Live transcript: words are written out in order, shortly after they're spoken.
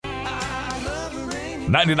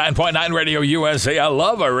99.9 Radio USA. I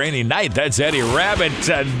love a rainy night. That's Eddie Rabbitt.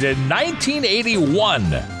 1981.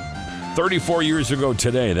 34 years ago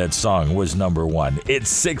today, that song was number one. It's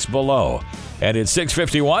 6 below. And it's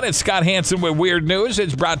 6:51. It's Scott Hansen with Weird News.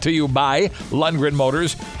 It's brought to you by Lundgren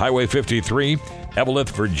Motors, Highway 53, Evelyn,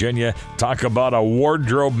 Virginia. Talk about a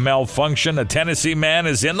wardrobe malfunction. A Tennessee man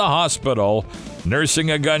is in the hospital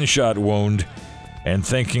nursing a gunshot wound and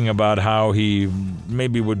thinking about how he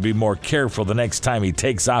maybe would be more careful the next time he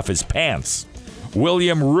takes off his pants.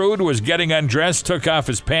 William Rood was getting undressed, took off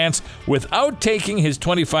his pants without taking his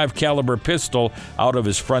 .25 caliber pistol out of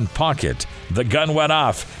his front pocket. The gun went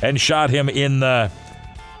off and shot him in the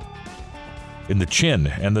chin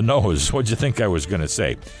and the nose. What'd you think I was going to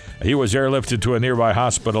say? He was airlifted to a nearby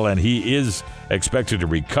hospital, and he is expected to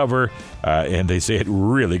recover, and they say it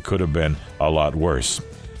really could have been a lot worse.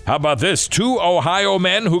 How about this? 2 Ohio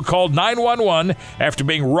men who called 911 after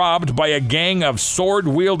being robbed by a gang of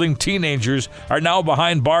sword-wielding teenagers are now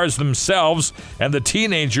behind bars themselves, and the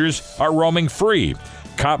teenagers are roaming free.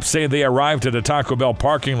 Cops say they arrived at a Taco Bell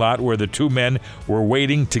parking lot where the two men were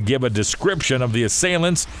waiting to give a description of the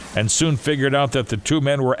assailants and soon figured out that the two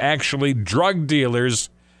men were actually drug dealers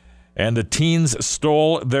and the teens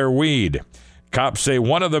stole their weed. Cops say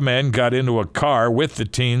one of the men got into a car with the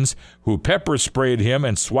teens who pepper sprayed him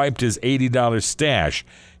and swiped his $80 stash.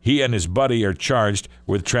 He and his buddy are charged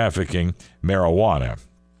with trafficking marijuana.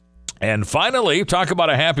 And finally, talk about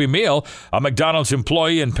a happy meal. A McDonald's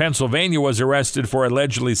employee in Pennsylvania was arrested for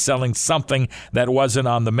allegedly selling something that wasn't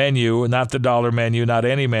on the menu, not the dollar menu, not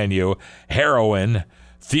any menu, heroin.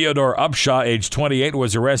 Theodore Upshaw, age 28,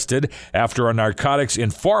 was arrested after a narcotics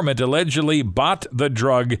informant allegedly bought the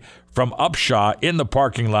drug from Upshaw in the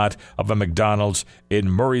parking lot of a McDonald's in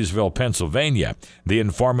Murraysville, Pennsylvania. The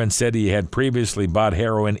informant said he had previously bought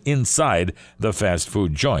heroin inside the fast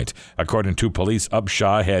food joint. According to police,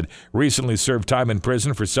 Upshaw had recently served time in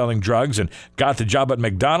prison for selling drugs and got the job at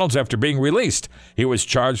McDonald's after being released. He was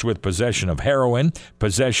charged with possession of heroin,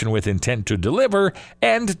 possession with intent to deliver,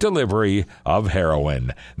 and delivery of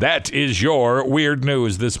heroin. That is your Weird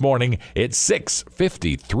News this morning. It's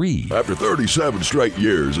 6:53. After 37 straight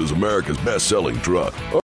years as America's best-selling truck,